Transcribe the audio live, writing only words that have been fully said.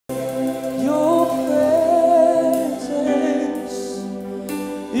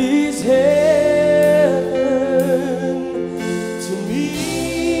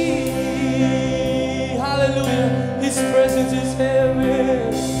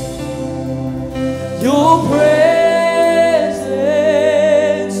Your presence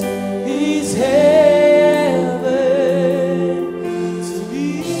is heaven to me.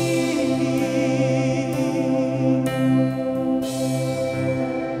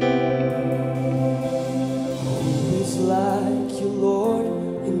 Who is like you, Lord,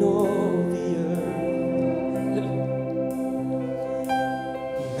 in all the earth?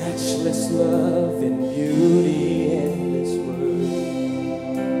 Matchless love and beauty, endless worth.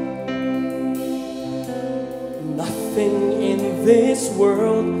 Nothing in this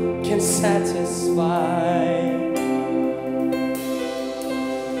world can satisfy.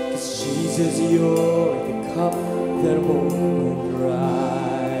 'Cause Jesus, you're the cup that won't run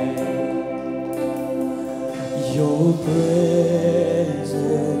dry. Your presence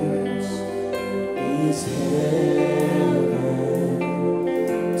is heaven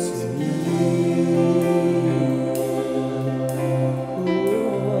to me.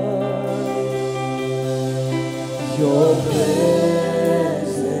 Your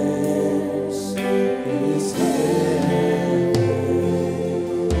presence is heaven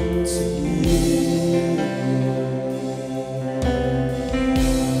to me.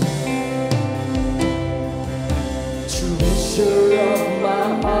 Treasure of my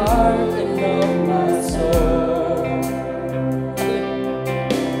heart and of my soul.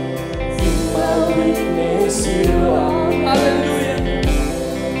 In my weakness you are. Hallelujah.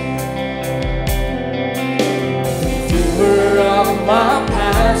 Redeemer of my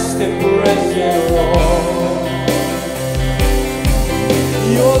past and present wrong.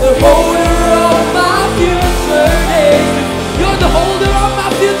 You're the holder of my future days. You're the holder of my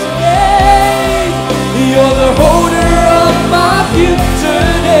future days. You're the holder of my future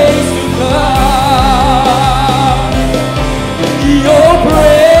days to come. Your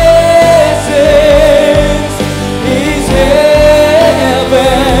presence is heaven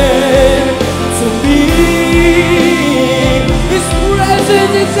to me. His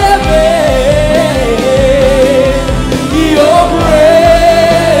presence is heaven. Your presence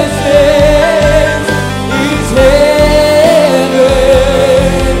is heaven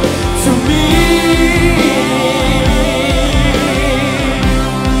to me.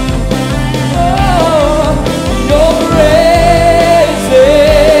 Oh, your presence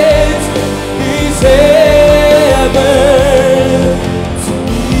is heaven to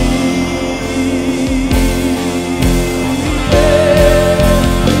me.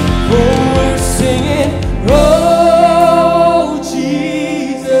 Oh, we're singing, oh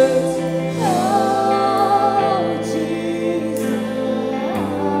Jesus, oh Jesus.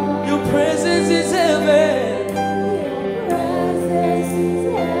 Your presence is heaven.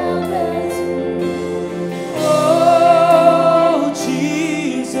 Oh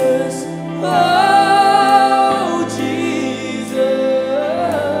Jesus, oh Jesus.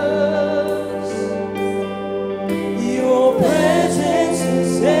 Your presence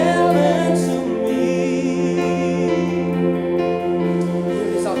is heaven to me.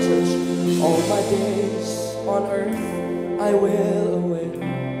 Here is our church. All my days on earth I will await.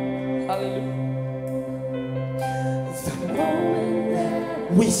 Hallelujah. The moment that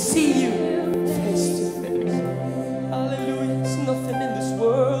we see you face to face. Hallelujah. There's nothing in this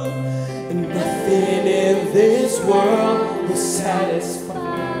world, and nothing in this world will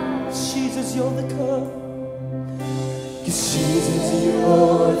satisfy. Jesus, you're the cup. 'Cause Jesus,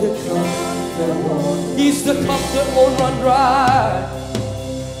 you're the cup that won't. He's the cup that won't run dry.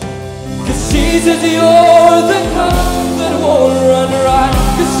 'Cause Jesus, you're the cup that won't run dry.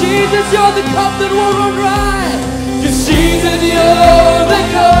 'Cause Jesus, you're the cup that won't run dry. 'Cause Jesus, you're the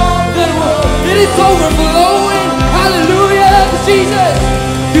cup that won't. It is overflowing. Hallelujah. 'Cause Jesus,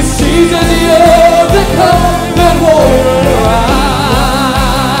 'cause Jesus, you're the cup that won't run dry.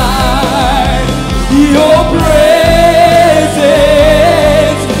 Your presence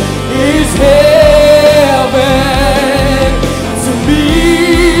is heaven to me.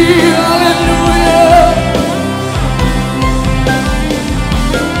 Hallelujah.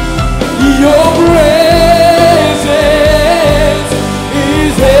 Your presence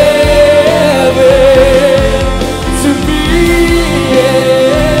is heaven to me.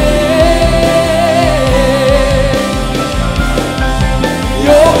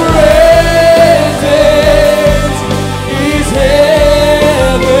 Your presence is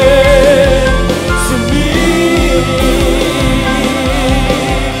heaven to me.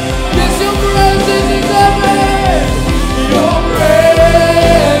 Yes, your presence is heaven. Your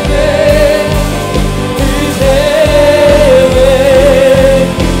presence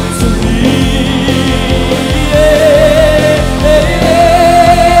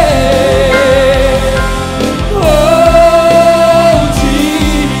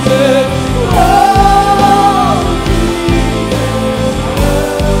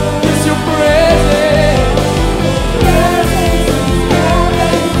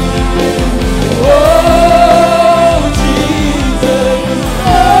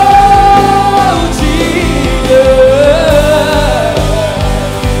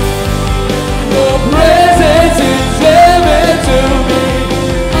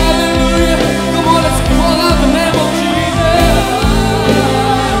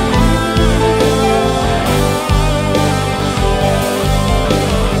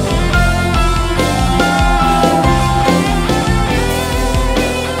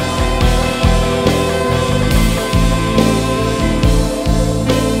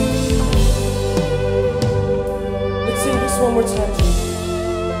more time, Jesus.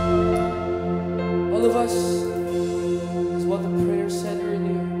 All of us, is what the prayer said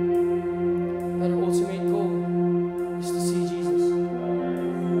earlier, that our ultimate goal is to see Jesus.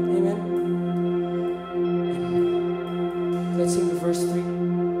 Amen. And let's sing the verse 3.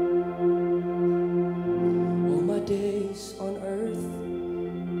 All my days on earth,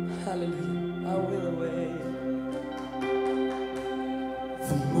 hallelujah, I will await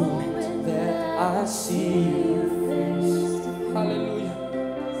the moment that I see you face. Hallelujah.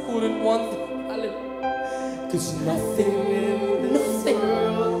 Wouldn't want it. Hallelujah. 'Cause nothing in this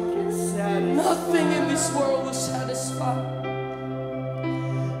world will satisfy.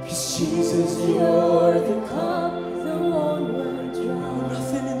 'Cause Jesus, you're the cup, the one word dry.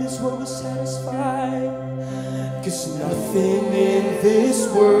 Nothing in this world will satisfy. 'Cause nothing in this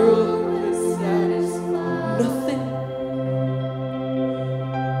world will satisfy. Nothing.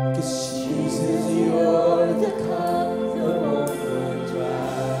 'Cause Jesus, you're the cup, the one word dry.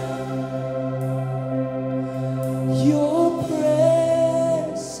 Your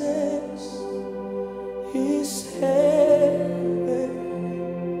presence is heaven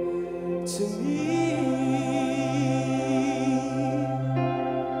to me.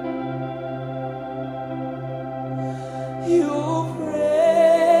 Your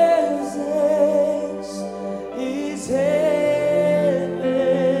presence is heaven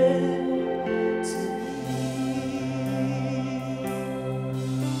to me.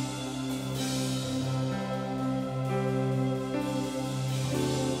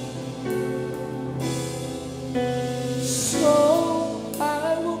 So I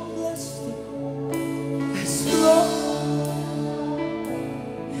will bless thee as long,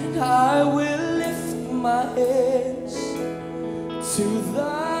 and I will lift my hands to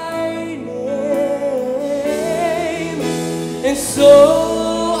thy name. And so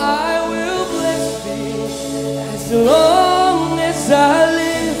I will bless thee as long as I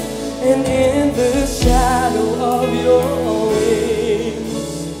live, and in the shadow of your wings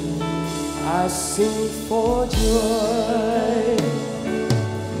I sing for joy.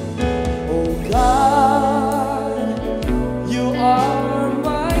 Oh God, you are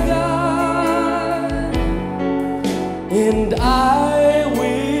my God, and I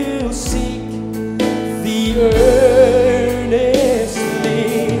will seek thee earnestly.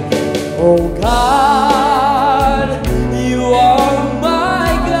 Oh God, you are my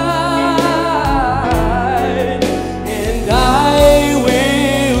God, and I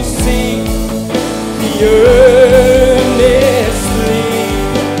will seek thee earnestly.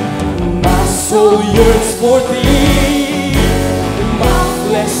 My soul yearns for thee, my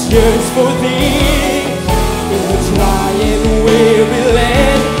flesh yearns for thee, in the dry and weary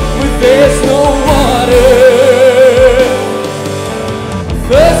land where there's no water.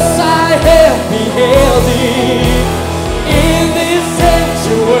 Thus I have beheld thee in this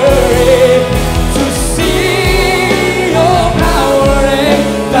sanctuary, to see your power and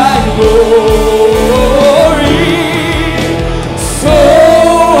thy glory. So I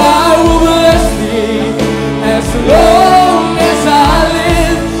will bless thee as long as I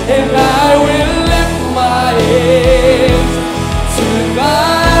live, and I will lift my hands to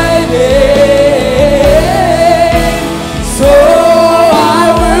thy name. So I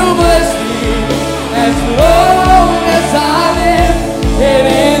will bless thee as long as I live, and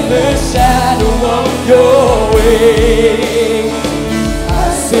in the shadow of your wings I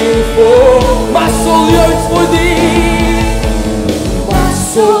sing for. My soul yearns for thee, my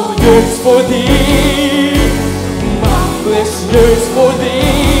soul yearns for thee, my flesh yearns for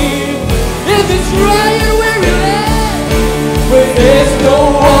thee, in this dry and weary land where there's no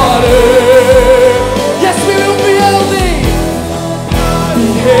water. Yes, we will behold thee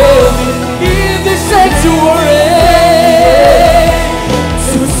in this sanctuary,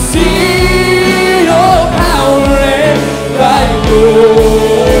 to see your power and thy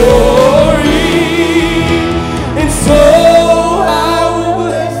glory. And so I will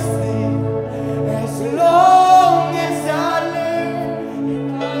bless thee as long as I live, and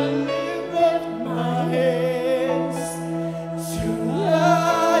I lift my hands to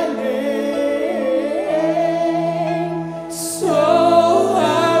thy name. So I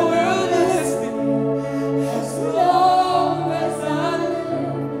will bless thee as long as I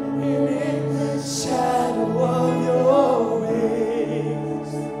live, and in the shadow of your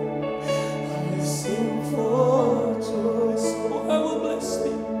wings I sing for joy. So I will bless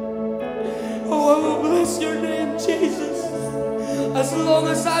thee. Oh, I will bless your name, Jesus. As long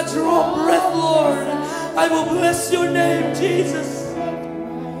as I draw breath, Lord, I will bless your name, Jesus.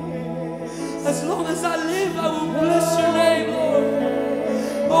 As long as I live, I will bless your name, Lord.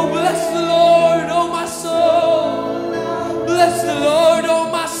 Oh, bless the Lord, oh my soul.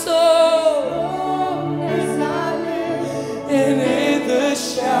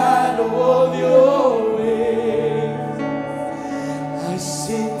 I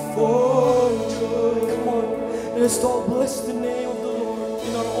sing for joy. Come on, let's all bless the name of the Lord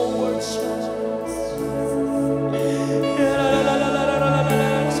in our own words.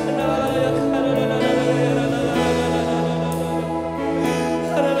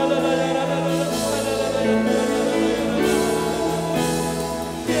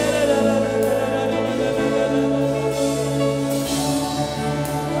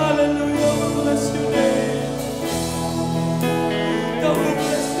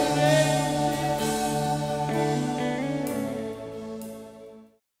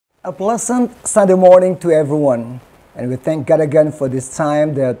 A pleasant Sunday morning to everyone, and we thank God again for this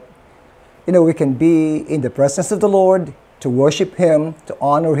time that we can be in the presence of the Lord to worship Him, to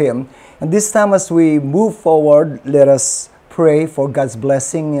honor Him. And this time as we move forward, let us pray for God's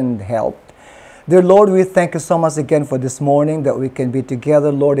blessing and help. Dear Lord, we thank you so much again for this morning that we can be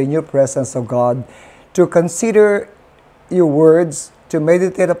together, Lord, in your presence, of God, to consider your words, to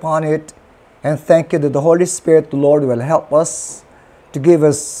meditate upon it, and thank you that the Holy Spirit, the Lord, will help us to give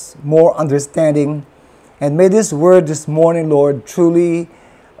us more understanding. And may this word this morning, Lord, truly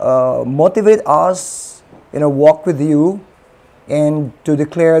motivate us in a walk with you and to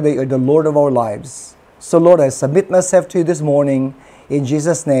declare that you're the Lord of our lives. So, Lord, I submit myself to you this morning. In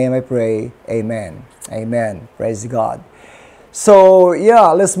Jesus' name I pray. Amen. Amen. Praise God. So,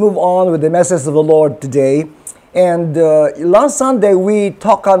 let's move on with the message of the Lord today. And last Sunday, we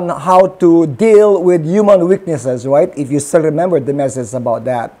talked on how to deal with human weaknesses, right? If you still remember the message about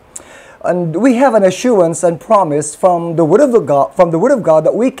that. And we have an assurance and promise from the Word of God,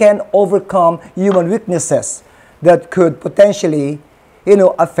 that we can overcome human weaknesses that could potentially,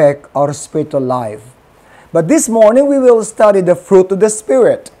 affect our spiritual life. But this morning, we will study the fruit of the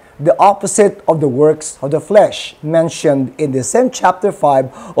Spirit, the opposite of the works of the flesh, mentioned in the same chapter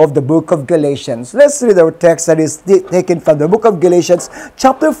 5 of the book of Galatians. Let's read our text that is taken from the book of Galatians,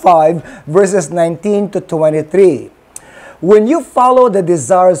 chapter 5, verses 19 to 23. When you follow the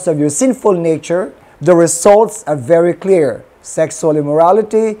desires of your sinful nature, the results are very clear. Sexual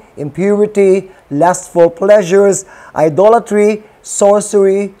immorality, impurity, lustful pleasures, idolatry,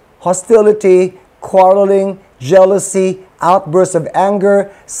 sorcery, hostility, quarreling, jealousy, outbursts of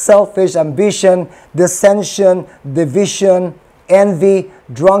anger, selfish ambition, dissension, division, envy,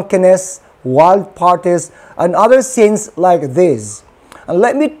 drunkenness, wild parties, and other sins like these. And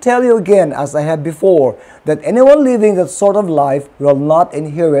let me tell you again, as I have before, that anyone living that sort of life will not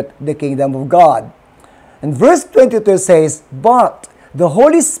inherit the kingdom of God. And verse 22 says, "But the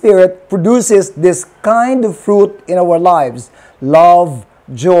Holy Spirit produces this kind of fruit in our lives: love,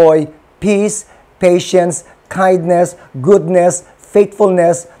 joy, peace, patience, kindness, goodness,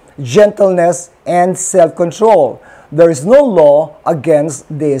 faithfulness, gentleness, and self-control. There is no law against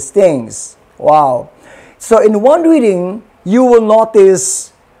these things." Wow. So in one reading, you will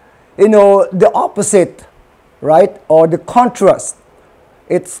notice, the opposite, right? Or the contrast.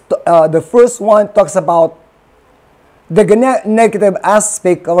 It's the first one talks about the negative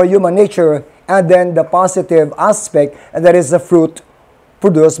aspect of our human nature, and then the positive aspect, and that is the fruit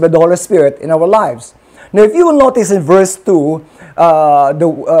produced by the Holy Spirit in our lives. Now, if you will notice in verse 2,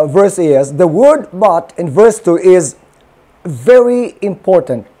 the word "but" in verse 2 is very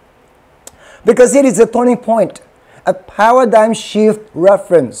important, because it is a turning point, a paradigm shift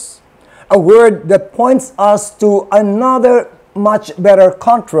reference, a word that points us to another much better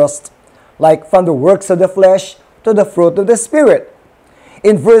contrast, like from the works of the flesh to the fruit of the Spirit.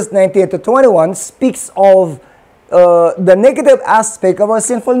 In verse 19 to 21 speaks of the negative aspect of our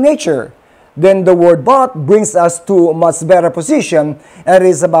sinful nature. Then the word "but" brings us to a much better position, and it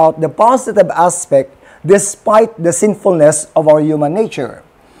is about the positive aspect despite the sinfulness of our human nature.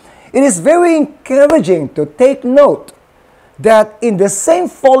 It is very encouraging to take note that in the same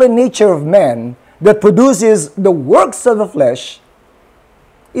fallen nature of man that produces the works of the flesh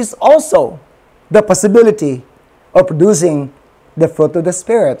is also the possibility of producing the fruit of the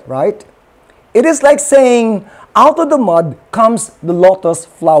Spirit, right? It is like saying, out of the mud comes the lotus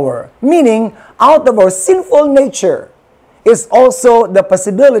flower, meaning out of our sinful nature is also the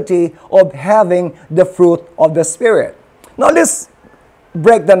possibility of having the fruit of the Spirit. Now let's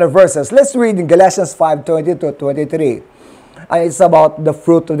break down the verses. Let's read in Galatians 5:20 to 23. It's about the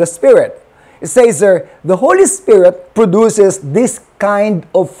fruit of the Spirit. It says there, the Holy Spirit produces this kind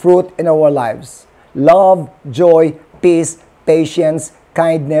of fruit in our lives: love, joy, peace, patience,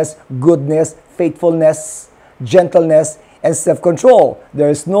 kindness, goodness, faithfulness, gentleness, and self-control. There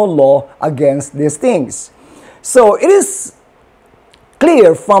is no law against these things. So it is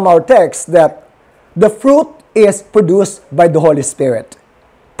clear from our text that the fruit is produced by the Holy Spirit.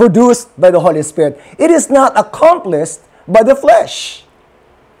 Produced by the Holy Spirit. It is not accomplished by the flesh.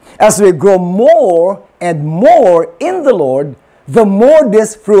 As we grow more and more in the Lord, the more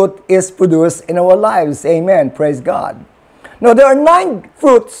this fruit is produced in our lives. Amen. Praise God. Now, there are 9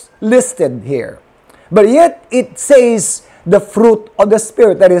 fruits listed here. But yet, it says the fruit of the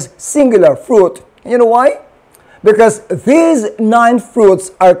Spirit. That is singular fruit. You know why? Because these 9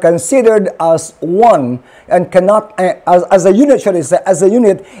 fruits are considered as one and cannot, as a unit, should I say, as a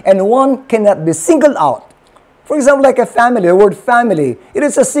unit, and one cannot be singled out. For example, like a family, the word family, it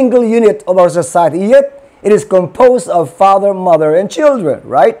is a single unit of our society, yet it is composed of father, mother, and children,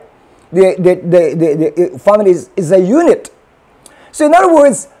 right? The family is a unit. So in other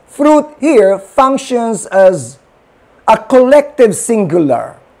words, fruit here functions as a collective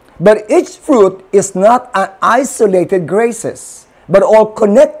singular. But each fruit is not an isolated graces, but all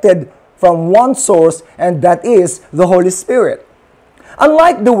connected from one source, and that is the Holy Spirit.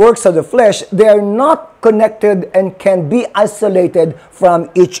 Unlike the works of the flesh, they are not connected and can be isolated from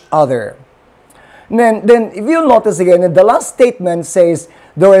each other. Then if you notice again, the last statement says,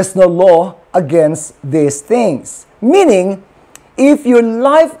 there is no law against these things. Meaning, if your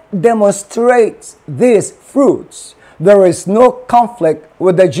life demonstrates these fruits, there is no conflict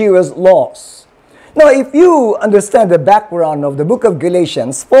with the Jewish laws. Now, if you understand the background of the book of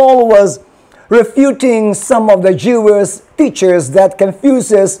Galatians, Paul was refuting some of the Jewish teachers that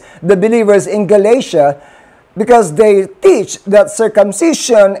confuses the believers in Galatia, because they teach that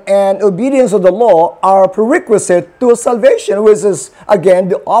circumcision and obedience of the law are prerequisite to salvation, which is, again,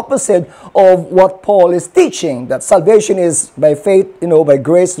 the opposite of what Paul is teaching, that salvation is by faith, by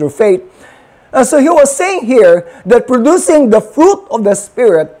grace through faith. And so he was saying here that producing the fruit of the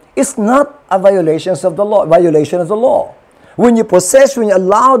Spirit is not a violation of the law. When you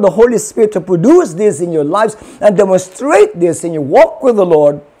allow the Holy Spirit to produce this in your lives and demonstrate this in your walk with the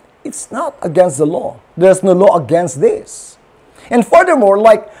Lord, it's not against the law. There's no law against this. And furthermore,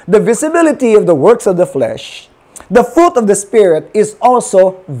 like the visibility of the works of the flesh, the fruit of the Spirit is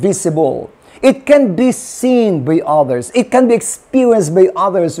also visible. It can be seen by others. It can be experienced by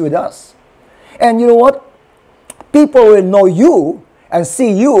others with us. And you know what? People will know you and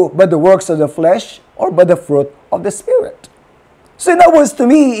see you by the works of the flesh or by the fruit of the Spirit. So in other words, to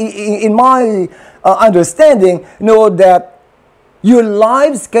me, in my understanding, that your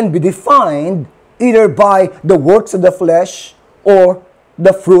lives can be defined either by the works of the flesh or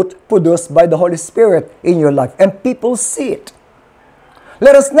the fruit produced by the Holy Spirit in your life. And people see it.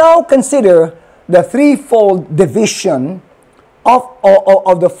 Let us now consider the threefold division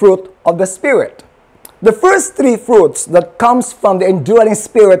of the fruit of the Spirit. The first 3 fruits that comes from the indwelling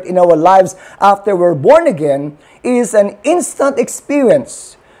Spirit in our lives after we're born again is an instant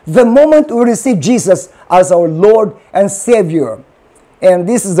experience. The moment we receive Jesus as our Lord and Savior. And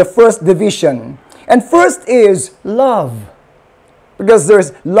this is the first division. And first is love. Because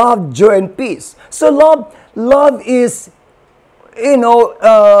there's love, joy, and peace. So love is,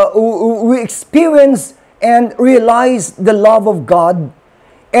 we experience and realize the love of God.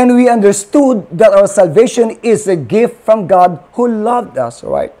 And we understood that our salvation is a gift from God who loved us,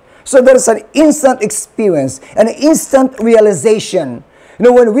 right? So there's an instant experience, an instant realization.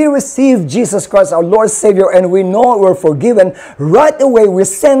 When we receive Jesus Christ, our Lord Savior, and we know we're forgiven, right away we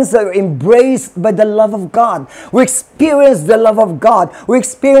sense that we're embraced by the love of God. We experience the love of God. We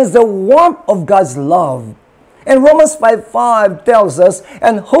experience the warmth of God's love. And Romans 5:5 tells us,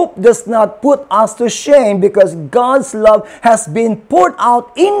 and hope does not put us to shame because God's love has been poured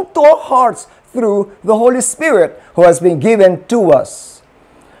out into our hearts through the Holy Spirit who has been given to us.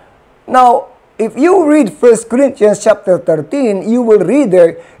 Now, if you read 1 Corinthians chapter 13, you will read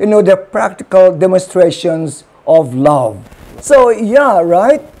there, the practical demonstrations of love. So, yeah,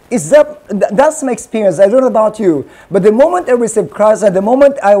 right? That's my experience. I don't know about you. But the moment I received Christ and the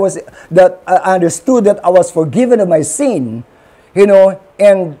moment I understood that I was forgiven of my sin,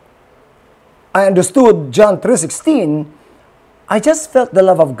 and I understood John 3:16, I just felt the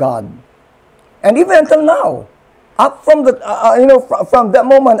love of God. And even until now, up from from that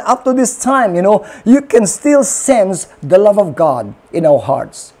moment up to this time, you can still sense the love of God in our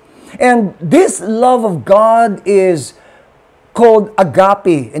hearts. And this love of God is called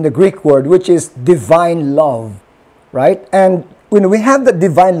agape in the Greek word, which is divine love, right? And when we have that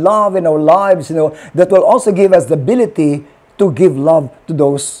divine love in our lives, that will also give us the ability to give love to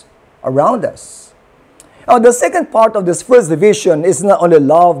those around us. Now, the second part of this first division is not only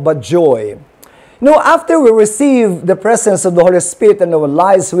love, but joy. After we receive the presence of the Holy Spirit in our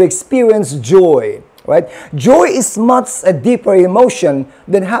lives, we experience joy, right? Joy is much a deeper emotion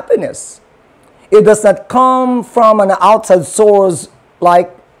than happiness. It does not come from an outside source like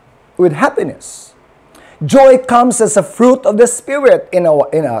with happiness. Joy comes as a fruit of the Spirit in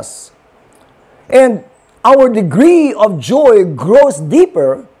us. And our degree of joy grows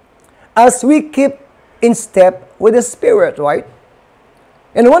deeper as we keep in step with the Spirit, right?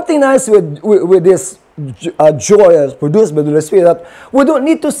 And one thing nice with this joy produced by the Holy Spirit, that we don't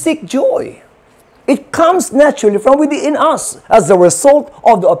need to seek joy. It comes naturally from within us as a result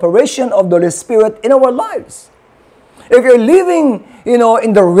of the operation of the Holy Spirit in our lives. If you're living,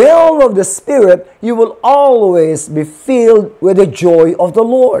 in the realm of the Spirit, you will always be filled with the joy of the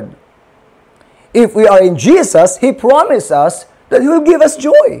Lord. If we are in Jesus, He promised us that He will give us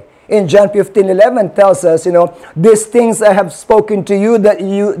joy. In John 15:11 tells us, these things I have spoken to you,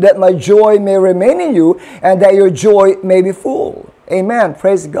 that my joy may remain in you, and that your joy may be full. Amen.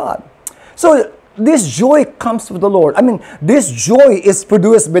 Praise God. So this joy comes from the Lord. This joy is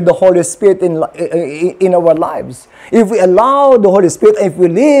produced by the Holy Spirit in our lives. If we allow the Holy Spirit, if we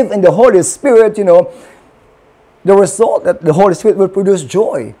live in the Holy Spirit, the result that the Holy Spirit will produce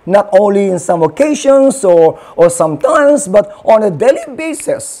joy, not only in some occasions or sometimes, but on a daily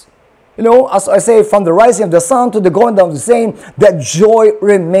basis. As I say, from the rising of the sun to the going down of the same, that joy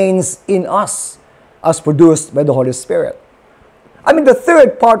remains in us as produced by the Holy Spirit. The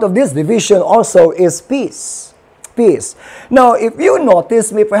third part of this division also is peace. Peace. Now, if you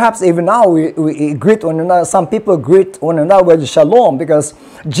notice, perhaps even now we greet one another. Some people greet one another with shalom, because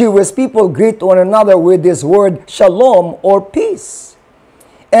Jewish people greet one another with this word shalom, or peace.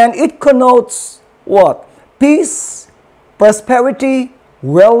 And it connotes what? Peace, prosperity,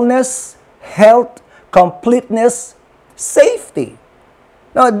 wellness, health, completeness, safety.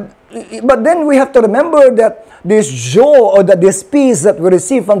 Now, but then we have to remember that this joy, or that this peace that we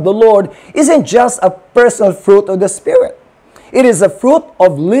receive from the Lord, isn't just a personal fruit of the Spirit. It is a fruit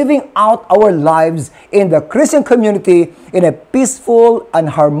of living out our lives in the Christian community in a peaceful and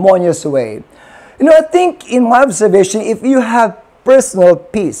harmonious way. I think in my observation, if you have personal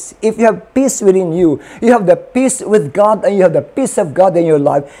peace, if you have peace within you, you have the peace with God, and you have the peace of God in your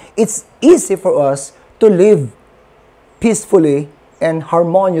life, it's easy for us to live peacefully and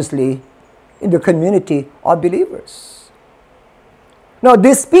harmoniously in the community of believers. Now,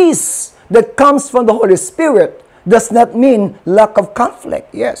 this peace that comes from the Holy Spirit does not mean lack of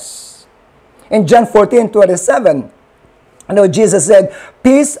conflict. Yes. In John 14:27, Jesus said,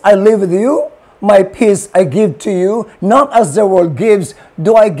 "Peace I leave with you, my peace I give to you, not as the world gives,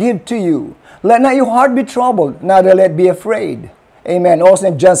 do I give to you. Let not your heart be troubled, neither let be afraid." Amen. Also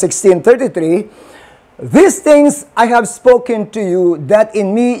in John 16:33, "These things I have spoken to you, that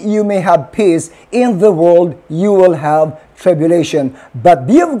in me you may have peace. In the world you will have tribulation. But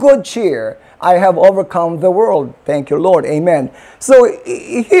be of good cheer. I have overcome the world." Thank you, Lord. Amen. So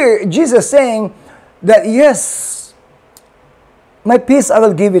here, Jesus saying that, yes, my peace I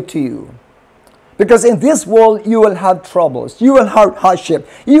will give it to you. Because in this world, you will have troubles. You will have hardship.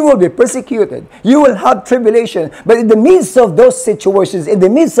 You will be persecuted. You will have tribulation. But in the midst of those situations, in the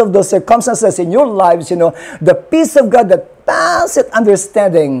midst of those circumstances in your lives, the peace of God that passes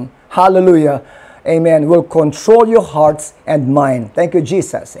understanding, hallelujah, amen, will control your hearts and mind. Thank you,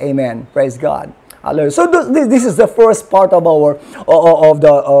 Jesus. Amen. Praise God. Hallelujah. So this is the first part of the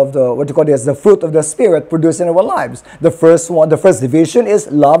fruit of the Spirit produced in our lives. The first division is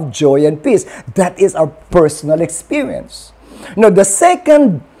love, joy, and peace. That is our personal experience. The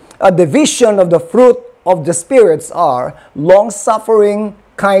second division of the fruit of the spirits are long-suffering,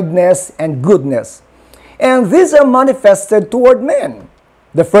 kindness, and goodness. And these are manifested toward men.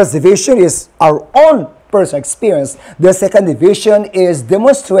 The first division is our own personal experience. The second division is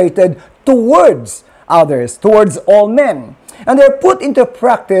demonstrated towards others, towards all men. And they're put into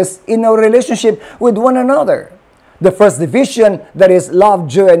practice in our relationship with one another. The first division, that is love,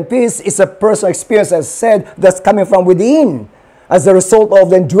 joy, and peace, is a personal experience, as said, that's coming from within as a result of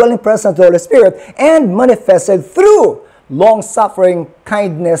the indwelling presence of the Holy Spirit, and manifested through long-suffering,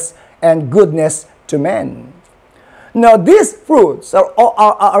 kindness, and goodness to men. Now, these fruits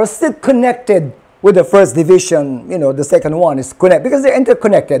are still connected with the first division. The second one is connected because they're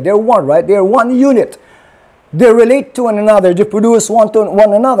interconnected. They're one, right? They're one unit. They relate to one another. They produce one to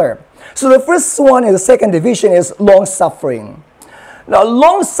one another. So the first one in the second division is long-suffering. Now,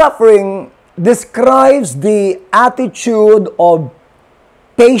 long-suffering describes the attitude of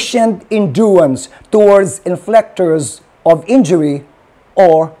patient endurance towards inflictors of injury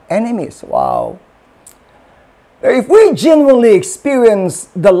or enemies. Wow. If we genuinely experience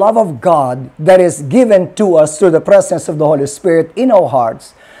the love of God that is given to us through the presence of the Holy Spirit in our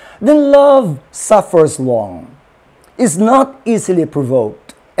hearts, then love suffers long, is not easily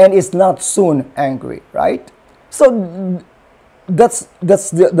provoked, and is not soon angry, right? So that's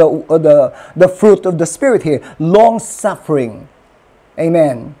the fruit of the Spirit here. Long suffering.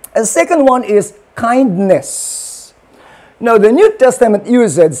 Amen. And the second one is kindness. Now, the New Testament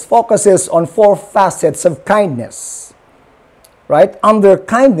usage focuses on 4 facets of kindness. Right? Under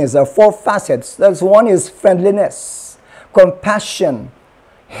kindness, there are 4 facets. That's one is friendliness, compassion,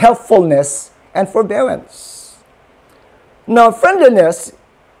 helpfulness, and forbearance. Now, friendliness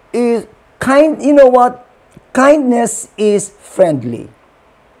is kind. You know what? Kindness is friendly,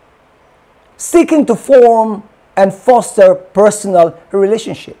 seeking to form and foster personal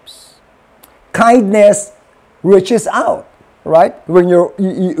relationships. Kindness reaches out, right? When you're,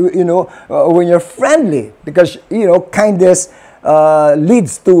 when you're friendly, because kindness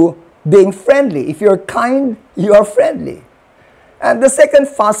leads to being friendly. If you're kind, you are friendly. And the second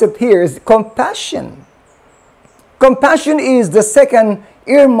facet here is compassion. Compassion is the second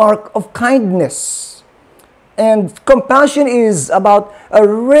earmark of kindness. And compassion is about a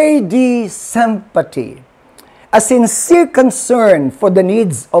ready sympathy, a sincere concern for the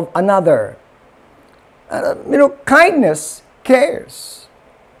needs of another. Kindness cares.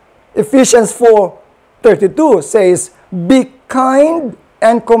 Ephesians 4:32 says, "Be kind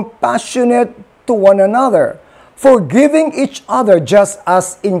and compassionate to one another, forgiving each other just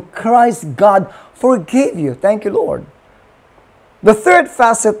as in Christ God forgave you." Thank you, Lord. The third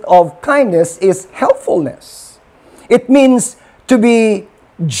facet of kindness is helpfulness. It means to be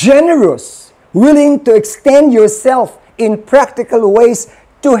generous, willing to extend yourself in practical ways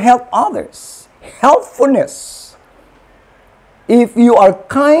to help others. Helpfulness. If you are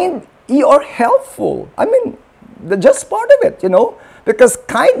kind, you are helpful. I mean, just part of it, because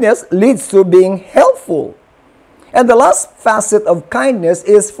kindness leads to being helpful. And the last facet of kindness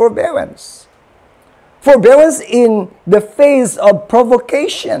is forbearance. Forbearance in the face of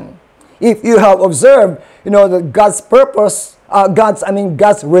provocation. If you have observed, that God's purpose,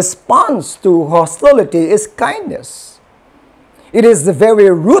 God's response to hostility is kindness. It is the very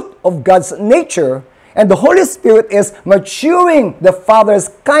root of God's nature, and the Holy Spirit is maturing the Father's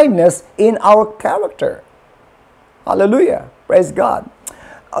kindness in our character. Hallelujah. Praise God.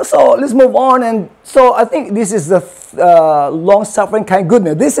 So let's move on. And so I think this is the long-suffering kind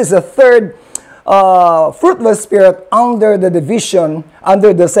goodness. This is the third fruit of the Spirit under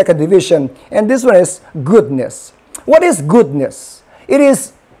the second division. And this one is goodness. What is goodness? It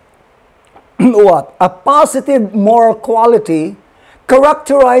is what? A positive moral quality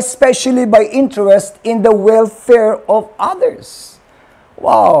characterized especially by interest in the welfare of others.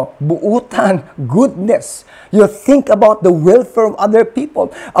 Wow, buutan, goodness. You think about the welfare of other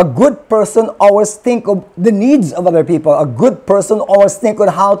people. A good person always think of the needs of other people. A good person always think on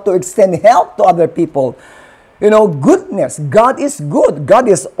how to extend help to other people. Goodness. God is good. God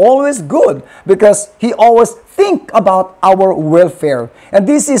is always good because He always think about our welfare. And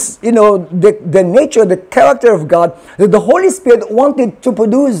this is, the nature, the character of God that the Holy Spirit wanted to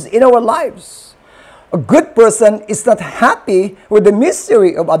produce in our lives. A good person is not happy with the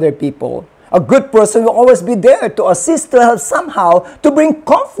misery of other people. A good person will always be there to assist, to help somehow, to bring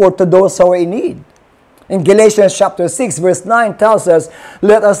comfort to those who are in need. In Galatians chapter 6, verse 9 tells us,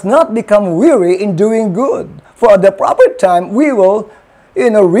 "Let us not become weary in doing good, for at the proper time we will,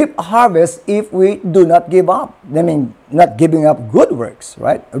 reap a harvest if we do not give up." I mean, not giving up good works,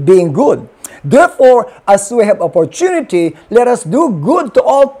 right? Being good. "Therefore, as we have opportunity, let us do good to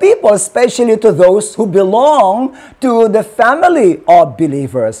all people, especially to those who belong to the family of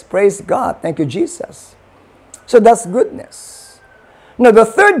believers." Praise God. Thank you, Jesus. So that's goodness. Now, the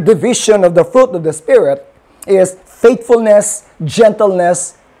third division of the fruit of the Spirit is faithfulness,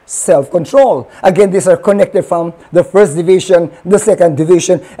 gentleness, self-control. Again, these are connected from the first division, the second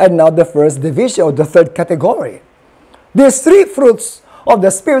division, and now the first division, or the third category. These three fruits of the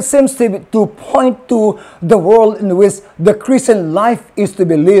Spirit seems to point to the world in which the Christian life is to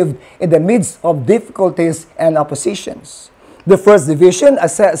be lived in the midst of difficulties and oppositions. The first division,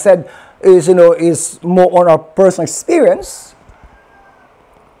 as I said, is more on our personal experience.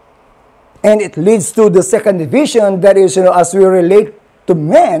 And it leads to the second division, that is, as we relate to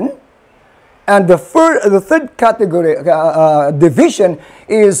men. And the third category, division,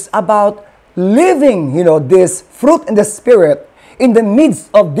 is about living, this fruit in the Spirit in the midst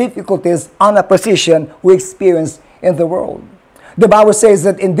of difficulties and opposition we experience in the world. The Bible says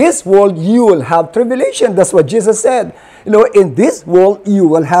that in this world you will have tribulation. That's what Jesus said. In this world you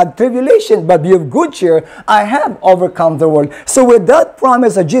will have tribulation, but be of good cheer. I have overcome the world. So with that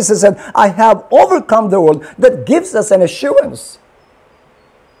promise that Jesus said, I have overcome the world, that gives us an assurance,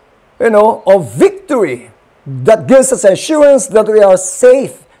 of victory. That gives us assurance that we are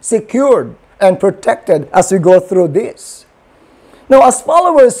safe, secured, and protected as we go through this. Now, as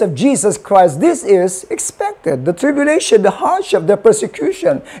followers of Jesus Christ, this is expected. The tribulation, the hardship, the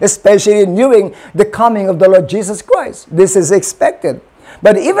persecution, especially during the coming of the Lord Jesus Christ. This is expected.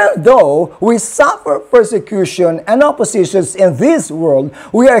 But even though we suffer persecution and oppositions in this world,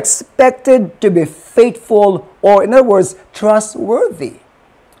 we are expected to be faithful, or in other words, trustworthy.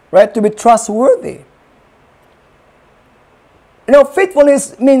 Right? To be trustworthy. You know,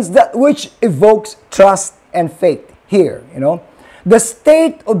 faithfulness means that which evokes trust and faith here, you know. The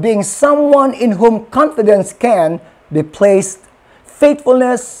state of being someone in whom confidence can be placed.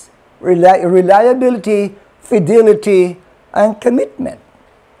 Faithfulness, reliability, fidelity, and commitment.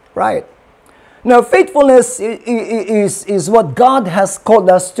 Right? Now, faithfulness is what God has called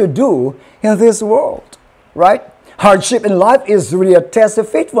us to do in this world. Right? Hardship in life is really a test of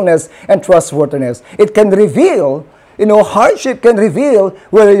faithfulness and trustworthiness. It can reveal, you know, hardship can reveal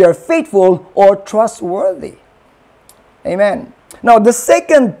whether you're faithful or trustworthy. Amen. Now, the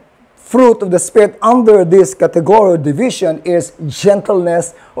second fruit of the Spirit under this category or division is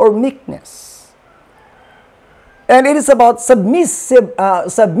gentleness or meekness. And it is about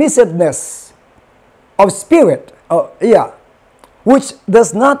submissiveness of spirit, which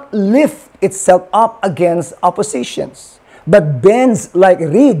does not lift itself up against oppositions, but bends like a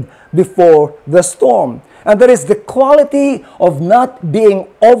reed before the storm. And that is the quality of not being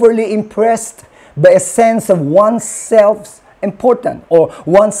overly impressed by a sense of oneself's important or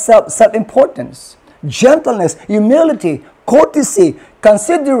one's self-importance. Gentleness, humility, courtesy,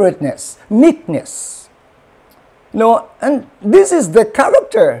 considerateness, meekness. You know, and this is the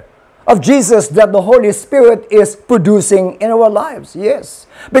character of Jesus that the Holy Spirit is producing in our lives. Yes.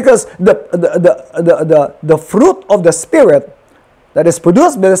 Because the fruit of the Spirit that is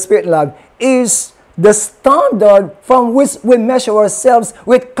produced by the Spirit love is the standard from which we measure ourselves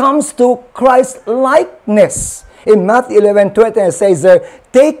when it comes to Christ-likeness. In Matthew 11:20 it says there,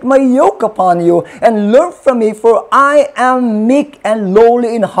 "Take my yoke upon you and learn from me, for I am meek and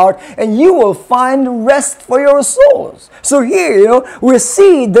lowly in heart, and you will find rest for your souls." So here, you know, we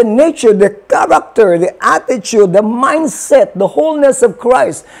see the nature, the character, the attitude, the mindset, the wholeness of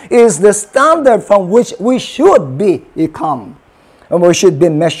Christ is the standard from which we should become. And we should be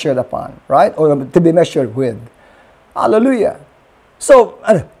measured upon, right? Or to be measured with. Hallelujah. So,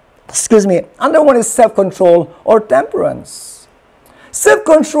 another one is self-control or temperance.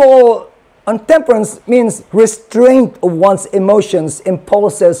 Self-control and temperance means restraint of one's emotions,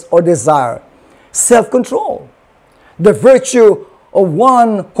 impulses, or desire. Self-control. The virtue of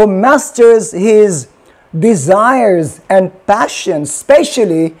one who masters his desires and passions,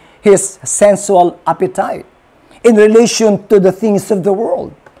 especially his sensual appetite, in relation to the things of the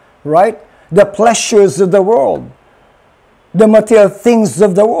world, right? The pleasures of the world, the material things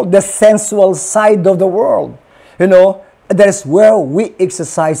of the world, the sensual side of the world. You know, that is where we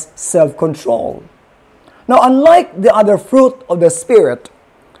exercise self-control. Now, unlike the other fruit of the Spirit,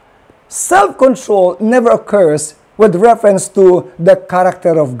 self-control never occurs with reference to the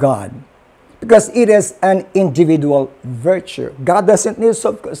character of God, because it is an individual virtue. God doesn't need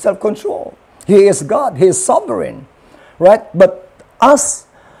self-control. He is God. He is sovereign, right? But us,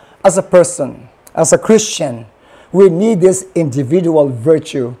 as a person, as a Christian, we need this individual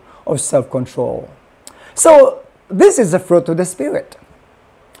virtue of self-control. So, this is the fruit of the Spirit.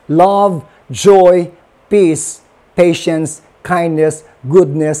 Love, joy, peace, patience, kindness,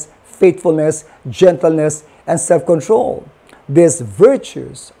 goodness, faithfulness, gentleness, and self-control. These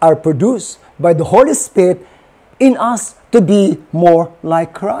virtues are produced by the Holy Spirit in us to be more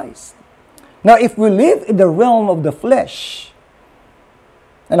like Christ. Now, if we live in the realm of the flesh,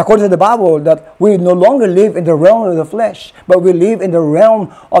 and according to the Bible, that we no longer live in the realm of the flesh, but we live in the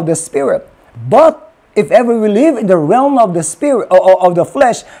realm of the Spirit. But if ever we live in the realm of the Spirit, of the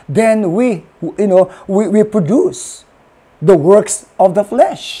flesh, then we produce the works of the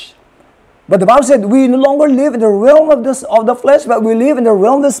flesh. But the Bible said we no longer live in the realm of the flesh, but we live in the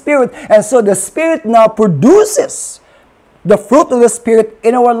realm of the Spirit. And so the Spirit now produces the fruit of the Spirit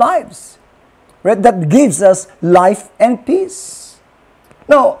in our lives. Right? That gives us life and peace.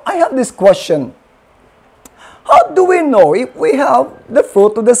 Now, I have this question. How do we know if we have the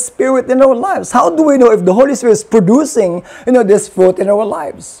fruit of the Spirit in our lives? How do we know if the Holy Spirit is producing, this fruit in our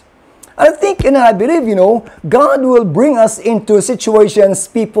lives? I think and I believe, God will bring us into situations,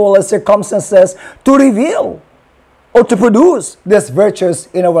 people, and circumstances to reveal or to produce these virtues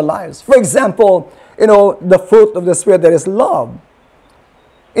in our lives. For example, the fruit of the Spirit, that is love.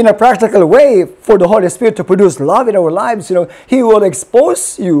 In a practical way, for the Holy Spirit to produce love in our lives, He will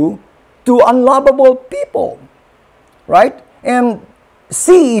expose you to unlovable people, right? And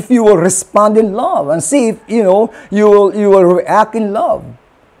see if you will respond in love, and see if you will react in love.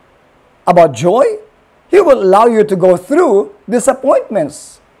 About joy, He will allow you to go through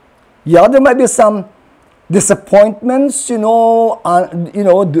disappointments. Yeah, there might be some disappointments, the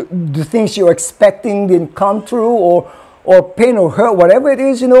things you're expecting didn't come true, or pain or hurt, whatever it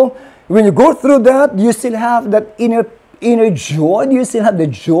is, when you go through that, you still have that inner joy. You still have the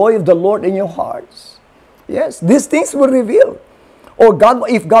joy of the Lord in your hearts. Yes, these things will reveal. Or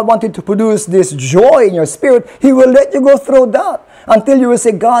if God wanted to produce this joy in your spirit, He will let you go through that until you will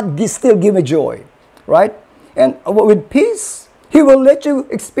say, God, still give me joy. Right? And with peace, He will let you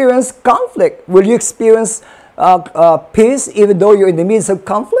experience conflict. Will you experience peace even though you're in the midst of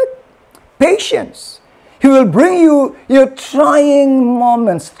conflict? Patience. He will bring you your trying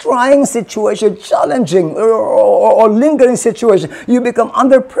moments, trying situations, challenging or lingering situations. You become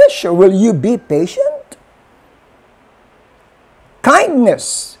under pressure. Will you be patient?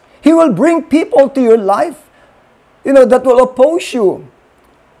 Kindness. He will bring people to your life, that will oppose you.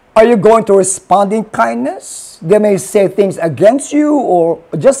 Are you going to respond in kindness? They may say things against you or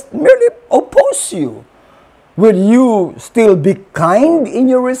just merely oppose you. Will you still be kind in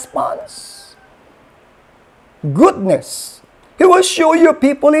your response? Goodness. He will show you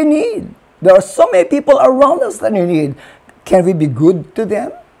people in need. There are so many people around us that in need. Can we be good to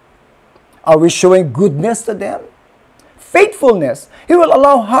them? Are we showing goodness to them? Faithfulness. He will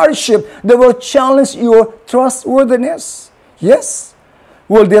allow hardship that will challenge your trustworthiness. Yes.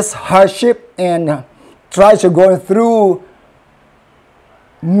 Will this hardship and trials you're going through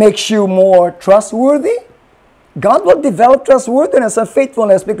makes you more trustworthy? God will develop trustworthiness and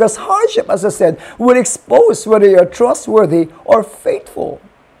faithfulness because hardship, as I said, will expose whether you're trustworthy or faithful.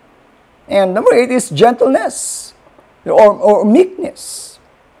 And number 8 is gentleness or meekness.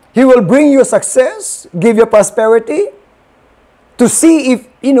 He will bring you success, give you prosperity, to see if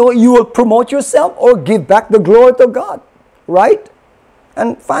you will promote yourself or give back the glory to God. Right?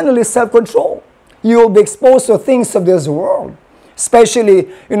 And finally, self-control. You will be exposed to things of this world,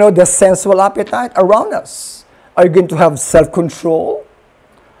 especially, the sensual appetite around us. Are you going to have self-control?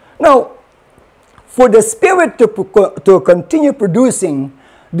 Now, for the Spirit to continue producing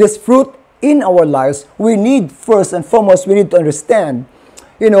this fruit in our lives, we need, first and foremost, we need to understand,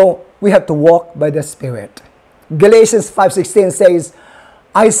 we have to walk by the Spirit. Galatians 5:16 says,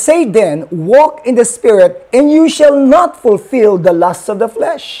 I say then, walk in the Spirit, and you shall not fulfill the lusts of the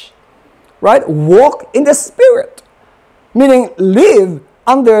flesh. Right? Walk in the Spirit. Meaning, live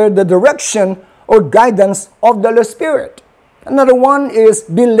under the direction or guidance of the Holy Spirit. Another one is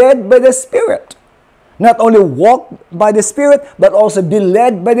be led by the Spirit. Not only walk by the Spirit, but also be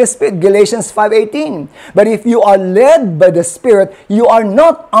led by the Spirit. Galatians 5:18. But if you are led by the Spirit, you are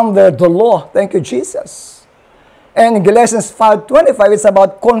not under the law. Thank you, Jesus. And in Galatians 5:25, it's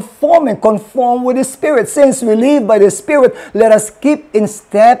about conform with the Spirit. Since we live by the Spirit, let us keep in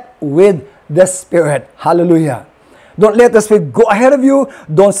step with the Spirit. Hallelujah. Don't let the Spirit go ahead of you.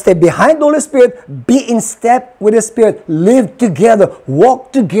 Don't stay behind the Holy Spirit. Be in step with the Spirit. Live together.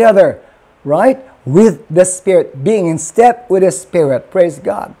 Walk together. Right? With the Spirit. Being in step with the Spirit. Praise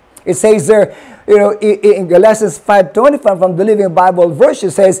God. It says there, in Galatians 5:25 from the Living Bible version,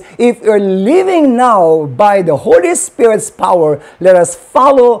 it says, if you're living now by the Holy Spirit's power, let us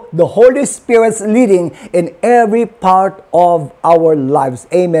follow the Holy Spirit's leading in every part of our lives.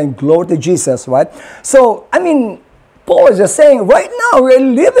 Amen. Glory to Jesus, right? So, Paul is just saying, right now we're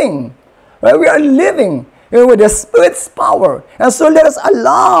living. Right? We are living with the Spirit's power. And so let us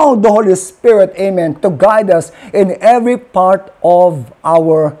allow the Holy Spirit, amen, to guide us in every part of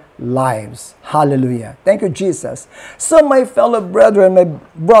our lives. Hallelujah. Thank you, Jesus. So my fellow brethren, my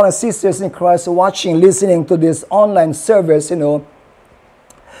brothers and sisters in Christ watching, listening to this online service, let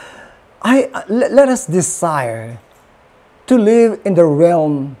us desire to live in the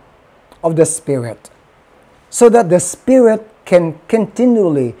realm of the Spirit so that the Spirit can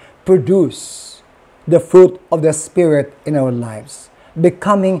continually produce the fruit of the Spirit in our lives,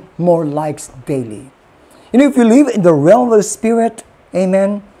 becoming more like daily. If you live in the realm of the Spirit,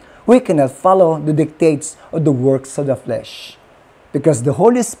 amen, we cannot follow the dictates of the works of the flesh because the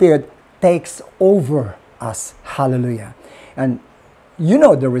Holy Spirit takes over us. Hallelujah. And you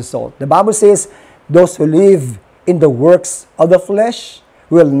know the result. The Bible says, those who live in the works of the flesh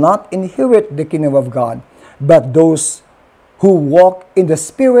will not inherit the kingdom of God, but those who walk in the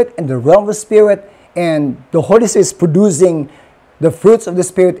Spirit, in the realm of the Spirit, and the Holy Spirit is producing the fruits of the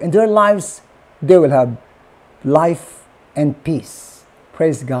Spirit in their lives, they will have life and peace.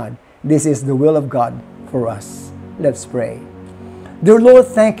 Praise God. This is the will of God for us. Let's pray. Dear Lord,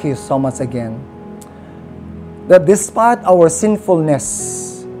 thank you so much again that despite our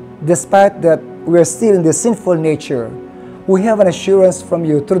sinfulness, despite that we're still in the sinful nature, we have an assurance from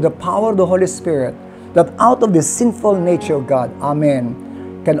you through the power of the Holy Spirit that out of the sinful nature, God,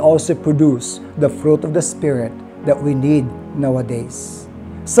 amen, can also produce the fruit of the Spirit that we need nowadays.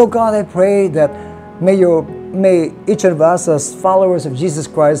 So God, I pray that may each of us as followers of Jesus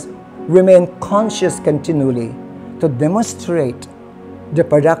Christ remain conscious continually to demonstrate the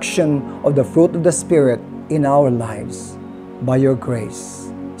production of the fruit of the Spirit in our lives by your grace.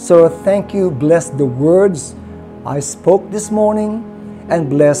 So thank you. Bless the words I spoke this morning and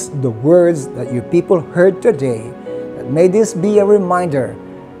bless the words that your people heard today. And may this be a reminder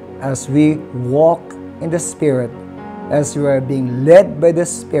as we walk in the Spirit, as we are being led by the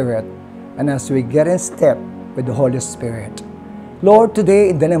Spirit, and as we get in step with the Holy Spirit. Lord, today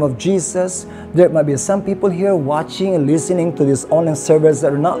in the name of Jesus, there might be some people here watching and listening to this online service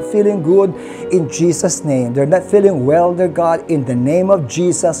that are not feeling good in Jesus' name. They're not feeling well, dear God. In the name of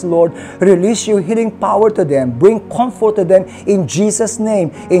Jesus, Lord, release your healing power to them. Bring comfort to them in Jesus' name.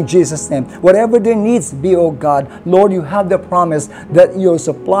 In Jesus' name. Whatever their needs be, oh God, Lord, you have the promise that you'll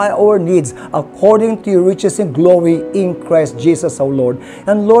supply our needs according to your riches in glory in Christ Jesus, our Lord.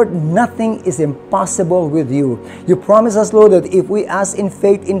 And Lord, nothing is impossible with you. You promise us, Lord, that if we ask in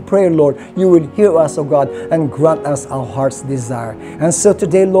faith in prayer, Lord, you will hear us, oh God, and grant us our heart's desire. And so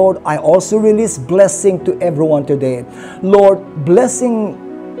today, Lord, I also release blessing to everyone today. Lord, blessing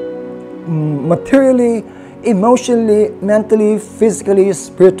materially, emotionally, mentally, physically,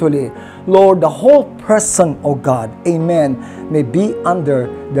 spiritually. Lord, the whole person, oh God, amen, may be under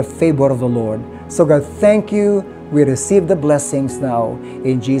the favor of the Lord. So God, thank you. We receive the blessings now.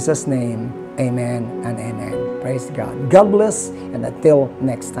 In Jesus' name, amen and amen. Praise God. God bless, and until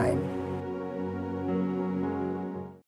next time.